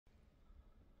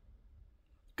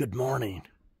Good morning.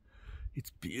 It's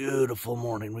beautiful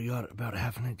morning. We got about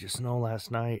half an inch of snow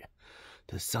last night.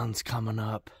 The sun's coming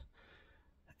up,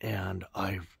 and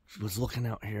I was looking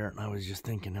out here and I was just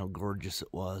thinking how gorgeous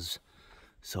it was.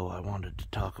 So I wanted to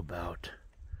talk about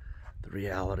the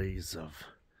realities of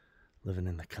living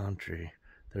in the country.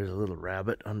 There's a little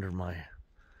rabbit under my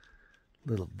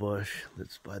little bush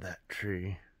that's by that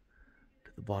tree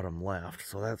to the bottom left,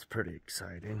 so that's pretty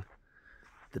exciting.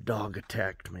 The dog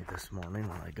attacked me this morning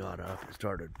when I got up and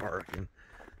started barking.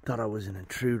 Thought I was an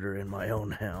intruder in my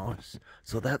own house,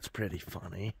 so that's pretty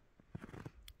funny.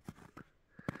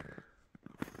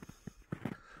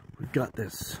 We've got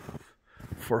this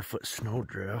 4-foot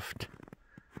snowdrift.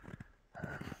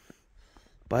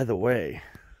 By the way,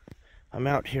 I'm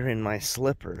out here in my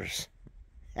slippers.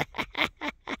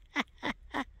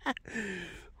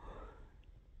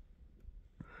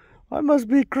 I must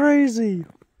be crazy.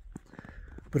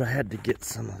 But I had to get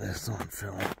some of this on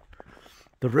film.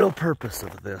 The real purpose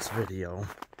of this video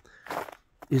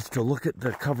is to look at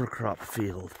the cover crop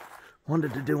field.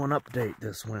 Wanted to do an update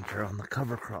this winter on the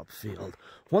cover crop field.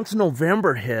 Once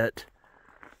November hit,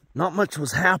 not much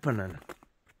was happening.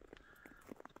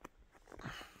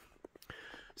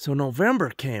 So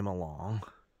November came along,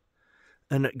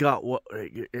 and it got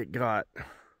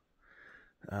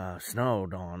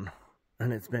snowed on,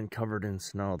 and it's been covered in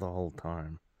snow the whole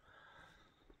time.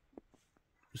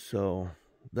 So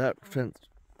that fence,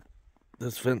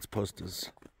 this fence post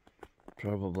is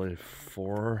probably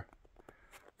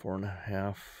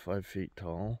 4.5, 5 feet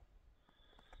tall.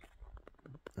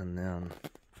 And then,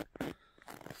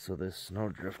 so this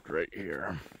snowdrift right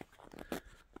here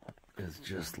is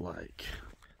just like,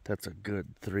 that's a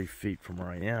good 3 feet from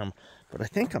where I am. But I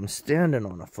think I'm standing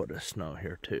on a foot of snow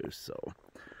here too, so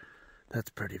that's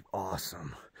pretty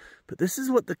awesome. But this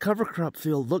is what the cover crop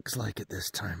field looks like at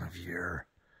this time of year.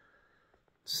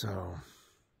 So,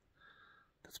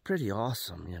 that's pretty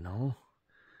awesome, you know.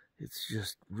 It's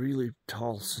just really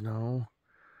tall snow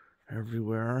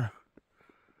everywhere.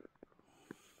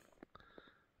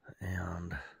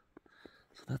 And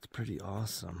so that's pretty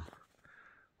awesome.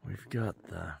 We've got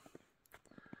the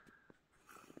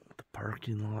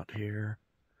parking lot here.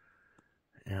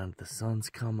 And the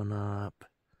sun's coming up.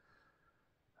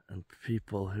 And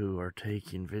people who are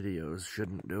taking videos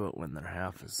shouldn't do it when they're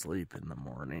half asleep in the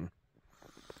morning.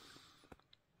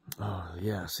 Oh,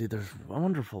 yeah, see, there's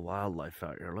wonderful wildlife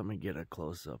out here. Let me get a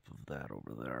close-up of that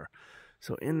over there.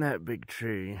 So in that big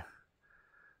tree,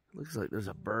 looks like there's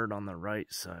a bird on the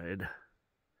right side.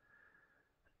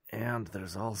 And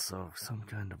there's also some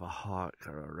kind of a hawk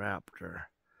or a raptor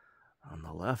on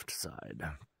the left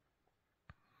side.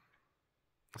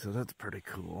 So that's pretty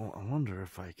cool. I wonder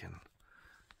if I can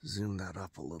zoom that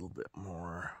up a little bit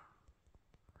more.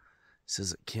 It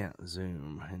says it can't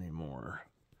zoom anymore.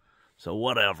 So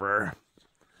whatever,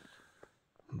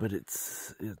 but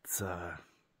it's I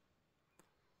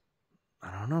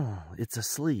don't know, it's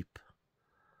asleep.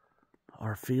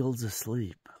 Our field's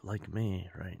asleep, like me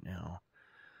right now.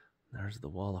 There's the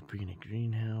Wallapini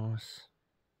greenhouse.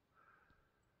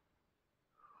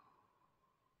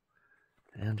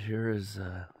 And here is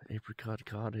Apricot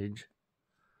Cottage.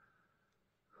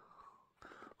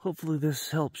 Hopefully this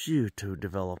helps you to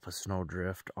develop a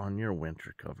snowdrift on your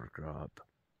winter cover crop.